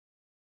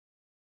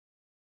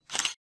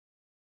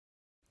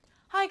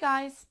Hi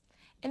guys!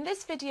 In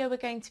this video we're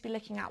going to be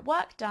looking at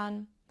work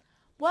done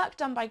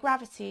by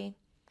gravity,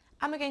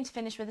 and we're going to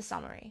finish with a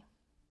summary.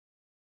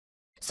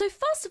 So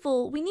first of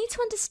all, we need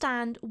to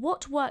understand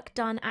what work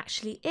done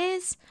actually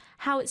is,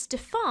 how it's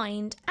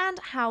defined, and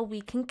how we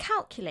can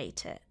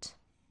calculate it.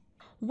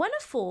 When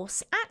a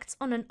force acts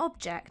on an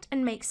object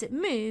and makes it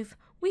move,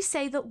 we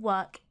say that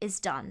work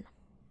is done.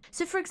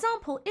 So for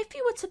example, if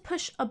you were to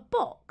push a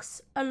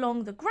box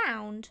along the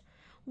ground,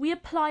 we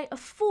apply a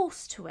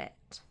force to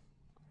it.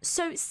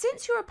 So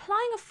since you're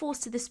applying a force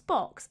to this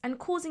box and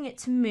causing it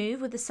to move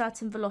with a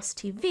certain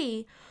velocity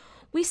v,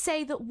 we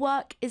say that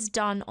work is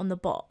done on the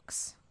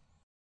box.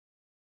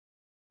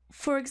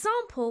 For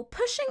example,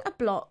 pushing a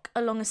block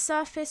along a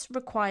surface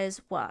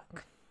requires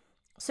work.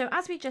 So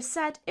as we just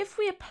said, if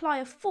we apply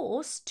a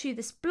force to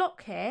this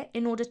block here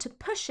in order to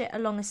push it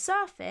along a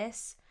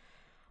surface,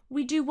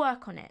 we do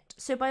work on it.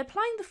 So by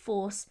applying the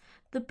force,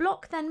 the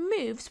block then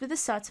moves with a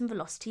certain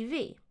velocity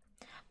v.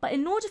 But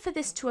in order for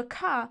this to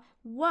occur,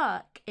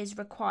 work is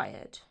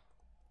required.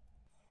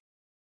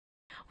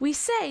 We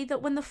say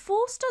that when the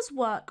force does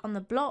work on the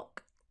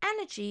block,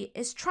 energy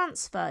is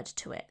transferred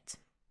to it.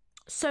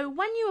 So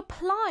when you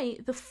apply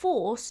the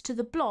force to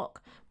the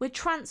block, we're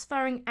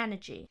transferring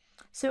energy.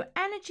 So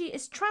energy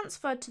is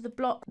transferred to the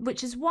block,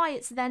 which is why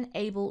it's then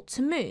able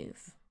to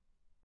move.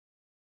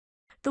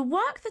 The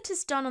work that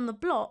is done on the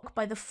block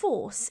by the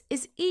force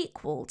is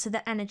equal to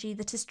the energy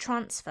that is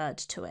transferred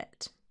to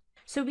it.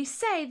 So we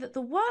say that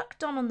the work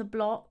done on the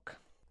block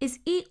is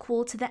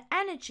equal to the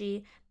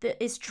energy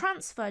that is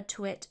transferred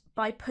to it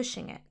by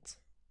pushing it.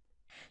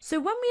 So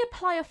when we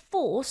apply a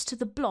force to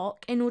the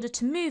block in order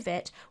to move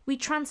it, we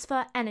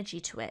transfer energy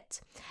to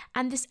it.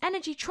 And this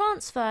energy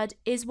transferred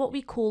is what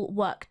we call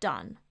work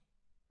done.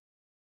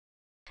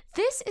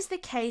 This is the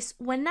case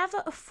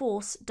whenever a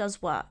force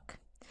does work.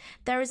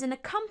 There is an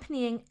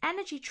accompanying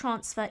energy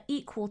transfer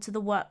equal to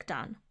the work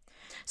done.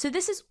 So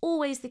this is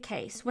always the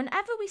case.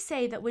 Whenever we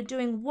say that we're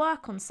doing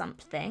work on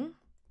something,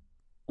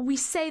 we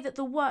say that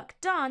the work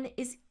done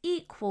is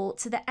equal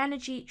to the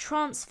energy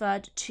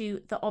transferred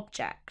to the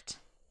object.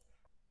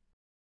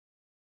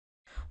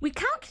 We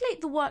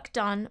calculate the work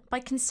done by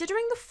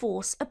considering the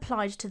force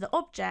applied to the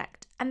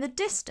object and the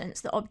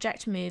distance the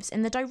object moves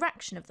in the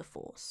direction of the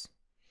force.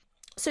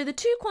 So the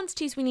two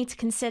quantities we need to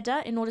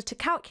consider in order to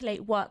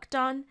calculate work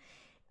done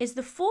is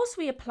the force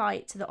we apply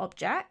to the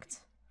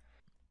object.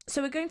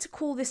 So we're going to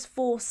call this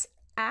force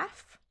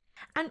F,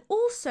 and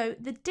also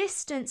the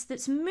distance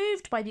that's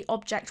moved by the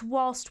object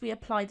whilst we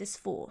apply this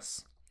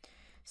force.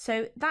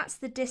 So that's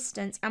the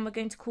distance, and we're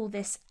going to call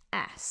this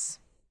S.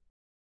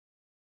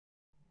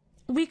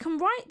 We can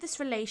write this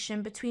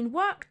relation between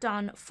work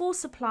done,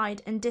 force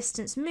applied, and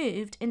distance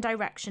moved in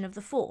direction of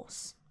the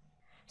force.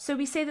 So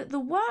we say that the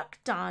work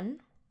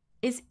done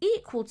is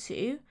equal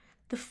to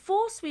the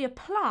force we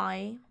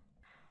apply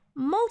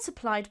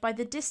multiplied by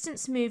the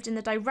distance moved in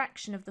the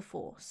direction of the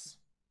force.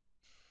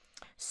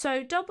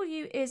 So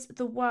W is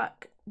the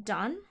work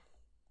done,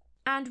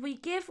 and we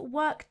give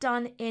work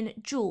done in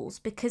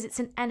joules because it's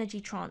an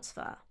energy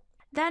transfer.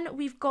 Then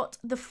we've got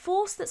the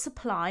force that's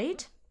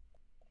applied,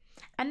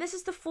 and this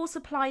is the force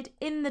applied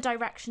in the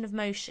direction of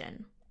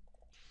motion.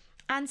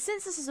 And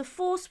since this is a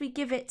force, we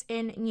give it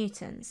in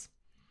newtons.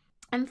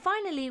 And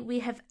finally,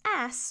 we have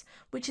S,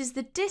 which is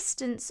the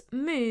distance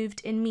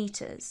moved in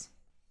meters.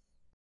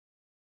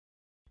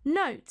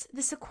 Note,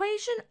 this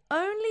equation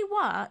only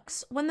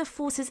works when the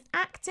force is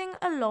acting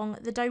along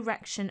the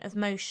direction of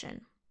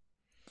motion.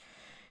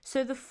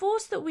 So the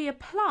force that we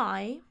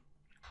apply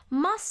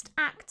must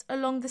act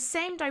along the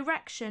same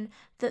direction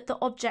that the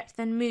object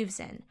then moves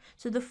in.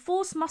 So the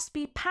force must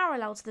be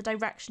parallel to the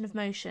direction of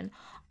motion.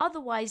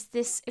 Otherwise,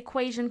 this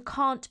equation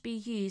can't be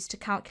used to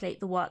calculate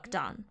the work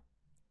done.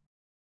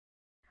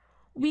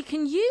 We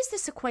can use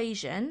this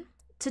equation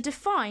to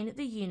define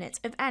the unit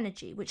of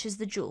energy, which is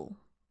the joule.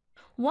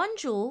 1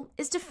 joule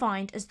is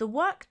defined as the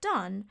work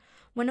done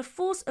when a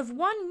force of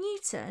 1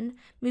 Newton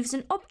moves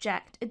an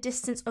object a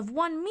distance of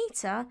 1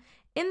 meter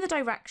in the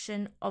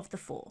direction of the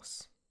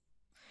force.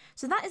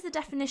 So that is the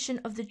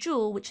definition of the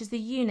joule, which is the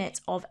unit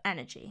of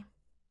energy.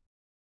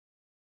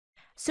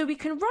 So we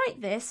can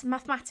write this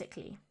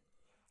mathematically.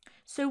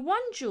 So 1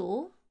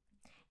 joule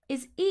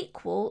is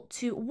equal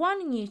to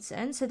 1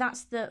 Newton, so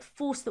that's the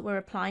force that we're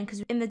applying,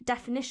 because in the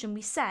definition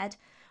we said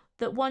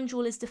that 1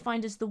 joule is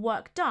defined as the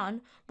work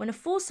done when a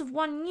force of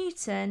 1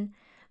 Newton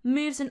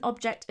moves an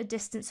object a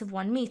distance of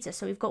 1 meter.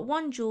 So we've got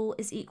 1 joule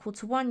is equal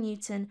to 1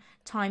 Newton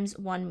times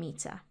 1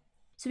 meter.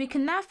 So we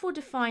can therefore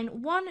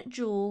define 1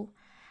 joule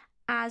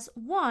as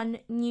 1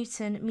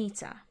 Newton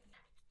meter.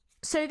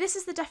 So this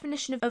is the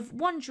definition of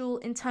 1 joule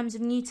in terms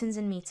of newtons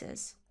and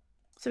meters.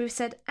 So we've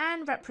said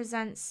N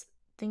represents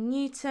the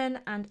Newton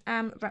and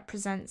M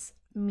represents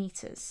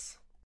meters.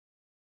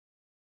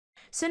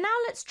 So now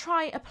let's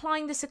try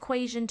applying this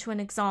equation to an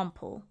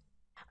example.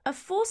 A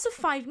force of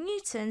 5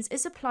 newtons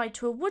is applied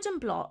to a wooden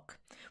block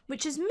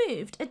which is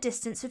moved a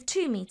distance of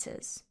 2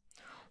 meters.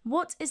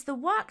 What is the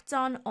work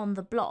done on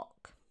the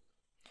block?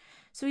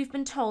 So we've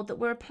been told that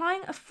we're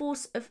applying a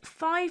force of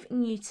 5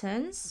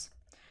 newtons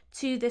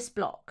to this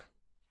block.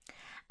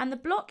 And the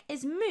block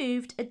is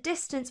moved a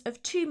distance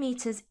of 2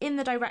 meters in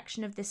the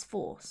direction of this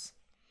force.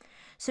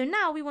 So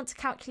now we want to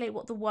calculate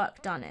what the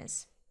work done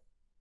is.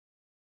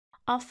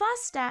 Our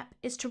first step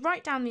is to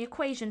write down the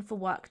equation for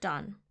work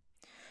done.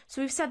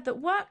 So we've said that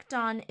work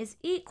done is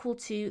equal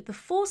to the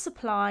force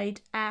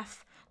applied,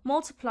 F,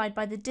 multiplied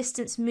by the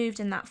distance moved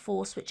in that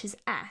force, which is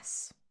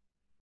S.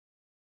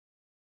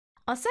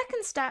 Our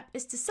second step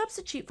is to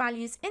substitute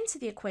values into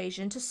the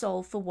equation to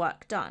solve for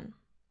work done.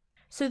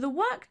 So the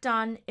work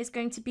done is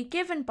going to be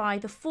given by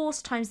the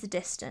force times the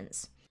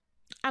distance.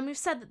 And we've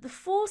said that the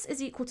force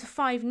is equal to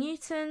 5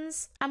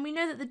 newtons, and we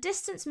know that the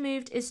distance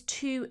moved is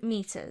 2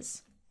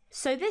 meters.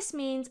 So this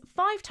means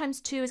 5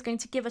 times 2 is going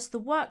to give us the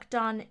work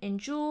done in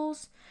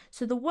joules.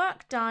 So the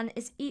work done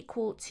is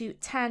equal to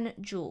 10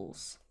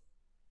 joules.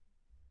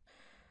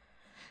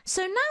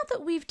 So now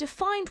that we've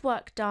defined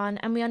work done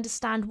and we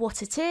understand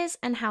what it is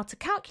and how to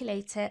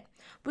calculate it,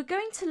 we're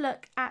going to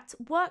look at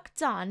work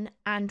done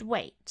and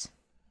weight.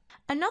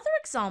 Another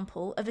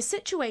example of a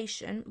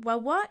situation where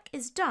work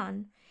is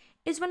done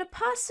is when a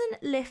person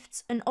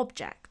lifts an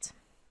object.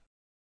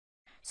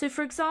 So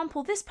for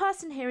example, this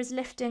person here is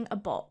lifting a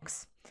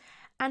box,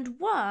 and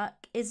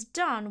work is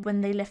done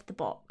when they lift the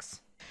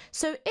box.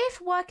 So if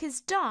work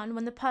is done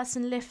when the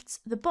person lifts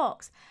the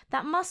box,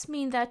 that must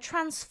mean they're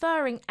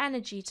transferring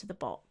energy to the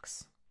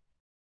box.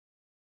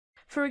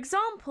 For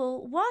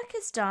example, work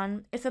is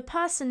done if a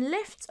person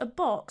lifts a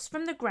box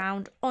from the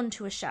ground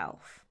onto a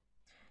shelf.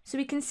 So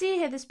we can see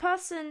here this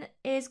person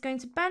is going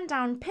to bend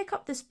down, pick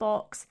up this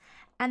box,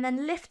 and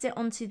then lift it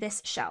onto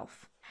this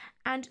shelf.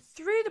 And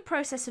through the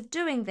process of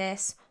doing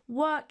this,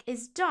 work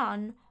is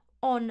done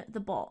on the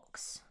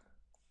box.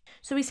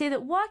 So we say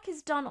that work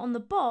is done on the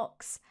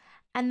box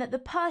and that the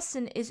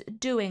person is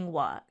doing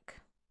work.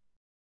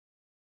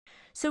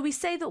 So we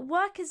say that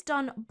work is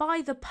done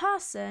by the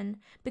person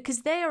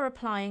because they are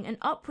applying an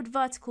upward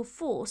vertical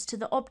force to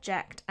the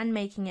object and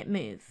making it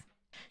move.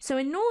 So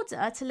in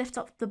order to lift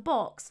up the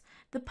box,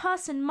 the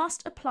person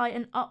must apply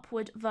an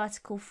upward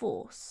vertical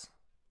force.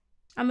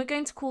 And we're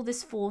going to call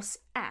this force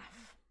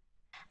F.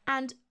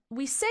 And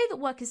we say that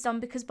work is done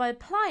because by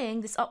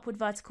applying this upward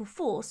vertical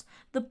force,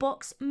 the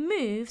box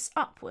moves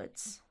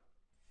upwards.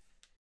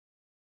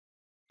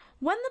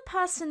 When the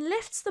person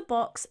lifts the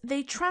box,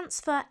 they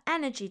transfer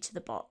energy to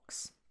the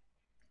box.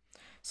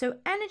 So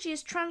energy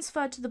is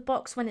transferred to the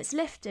box when it's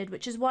lifted,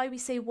 which is why we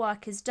say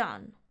work is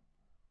done.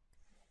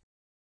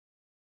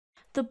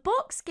 The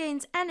box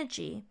gains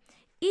energy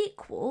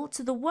equal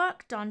to the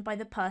work done by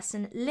the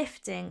person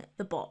lifting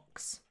the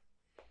box.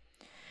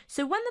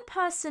 So when the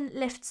person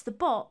lifts the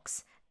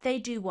box, they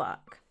do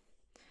work.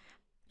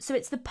 So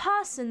it's the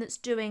person that's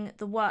doing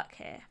the work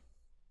here.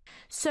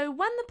 So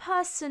when the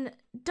person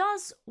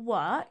does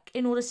work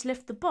in order to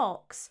lift the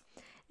box,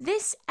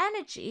 this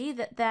energy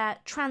that they're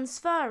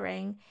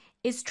transferring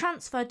is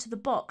transferred to the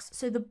box,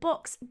 so the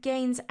box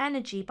gains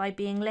energy by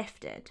being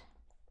lifted.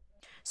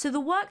 So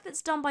the work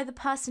that's done by the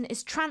person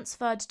is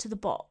transferred to the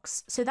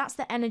box, so that's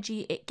the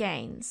energy it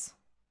gains.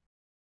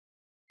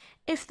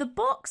 If the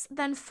box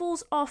then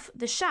falls off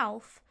the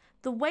shelf,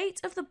 the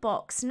weight of the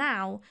box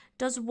now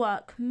does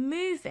work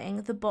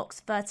moving the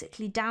box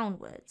vertically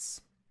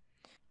downwards.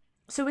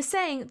 So we're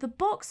saying the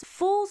box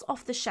falls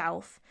off the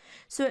shelf,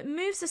 so it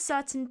moves a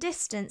certain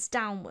distance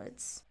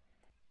downwards.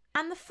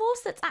 And the force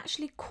that's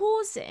actually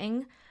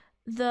causing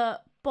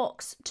the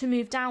box to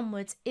move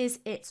downwards is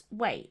its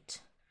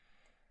weight.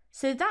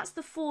 So that's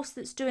the force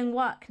that's doing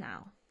work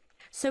now.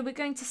 So we're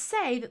going to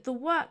say that the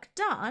work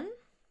done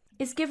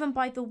is given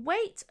by the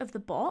weight of the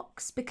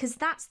box, because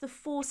that's the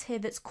force here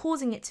that's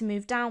causing it to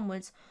move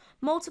downwards,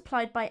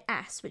 multiplied by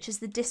S, which is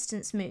the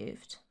distance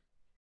moved.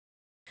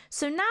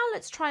 So now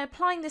let's try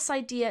applying this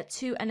idea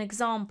to an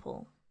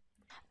example.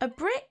 A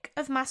brick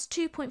of mass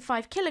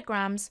 2.5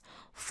 kilograms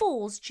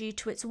falls due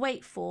to its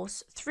weight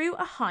force through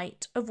a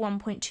height of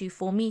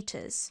 1.24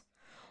 meters.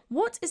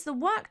 What is the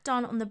work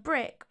done on the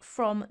brick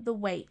from the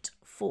weight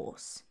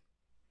force?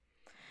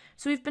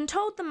 So we've been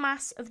told the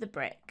mass of the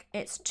brick,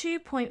 it's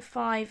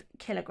 2.5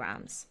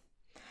 kilograms.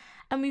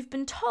 And we've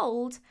been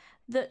told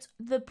that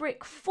the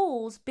brick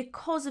falls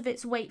because of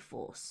its weight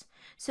force.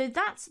 So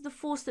that's the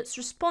force that's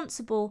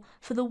responsible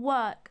for the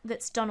work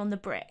that's done on the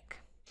brick.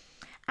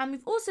 And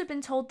we've also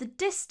been told the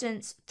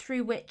distance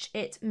through which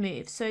it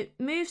moves. So it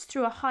moves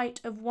through a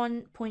height of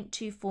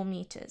 1.24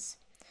 meters.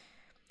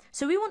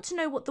 So we want to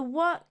know what the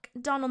work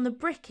done on the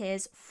brick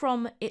is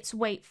from its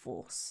weight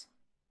force.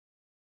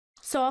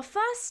 So our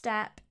first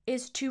step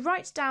is to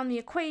write down the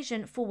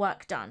equation for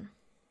work done.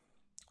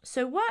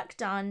 So work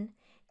done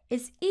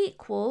is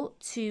equal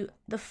to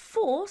the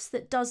force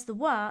that does the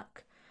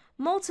work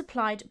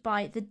multiplied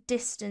by the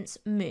distance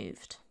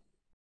moved.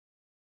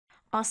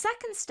 Our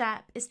second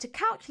step is to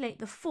calculate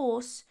the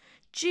force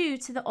due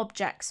to the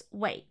object's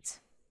weight.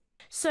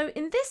 So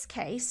in this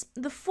case,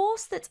 the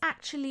force that's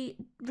actually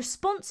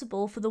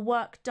responsible for the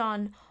work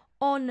done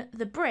on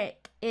the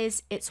brick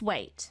is its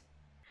weight.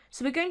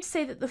 So we're going to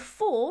say that the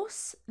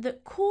force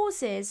that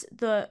causes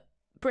the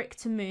brick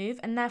to move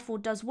and therefore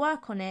does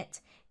work on it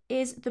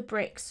is the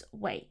brick's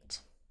weight.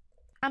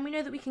 And we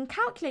know that we can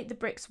calculate the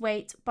brick's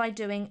weight by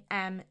doing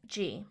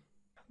mg,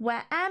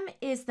 where m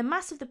is the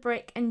mass of the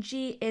brick and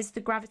g is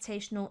the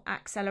gravitational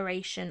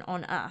acceleration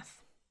on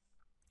Earth.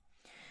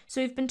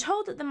 So we've been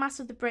told that the mass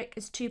of the brick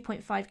is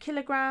 2.5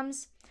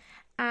 kilograms,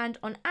 and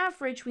on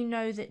average we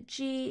know that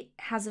g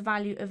has a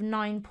value of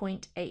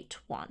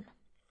 9.81.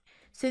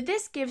 So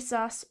this gives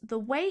us the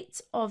weight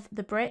of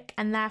the brick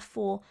and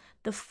therefore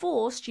the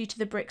force due to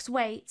the brick's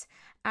weight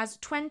as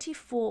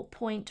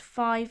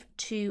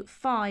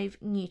 24.525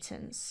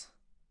 newtons.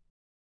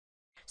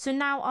 So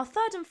now our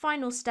third and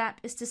final step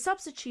is to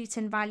substitute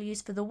in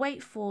values for the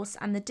weight force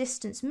and the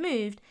distance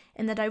moved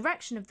in the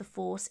direction of the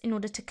force in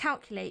order to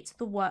calculate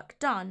the work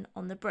done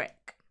on the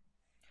brick.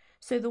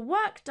 So the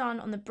work done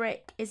on the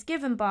brick is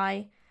given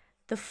by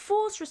the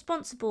force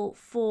responsible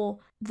for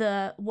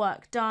the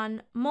work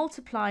done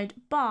multiplied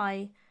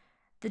by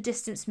the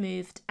distance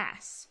moved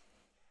s.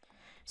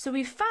 So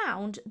we've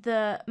found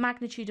the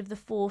magnitude of the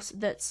force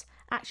that's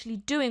actually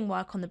doing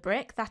work on the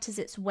brick, that is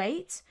its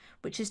weight,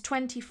 which is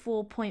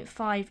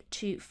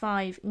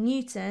 24.525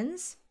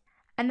 newtons.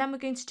 And then we're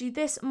going to do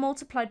this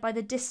multiplied by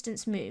the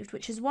distance moved,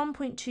 which is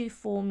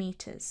 1.24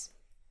 meters.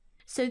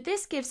 So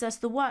this gives us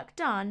the work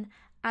done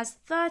as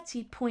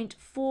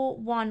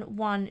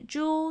 30.411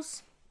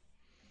 joules.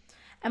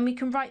 And we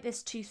can write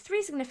this to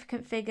three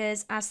significant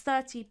figures as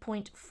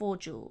 30.4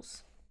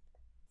 joules.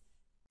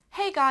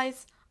 Hey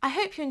guys, I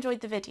hope you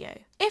enjoyed the video.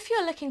 If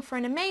you're looking for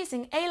an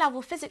amazing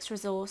A-level physics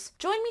resource,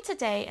 join me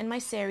today in my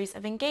series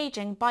of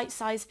engaging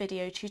bite-sized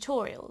video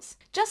tutorials.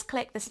 Just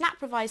click the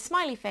SnapRevise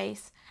smiley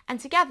face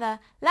and together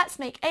let's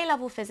make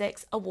A-level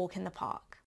physics a walk in the park.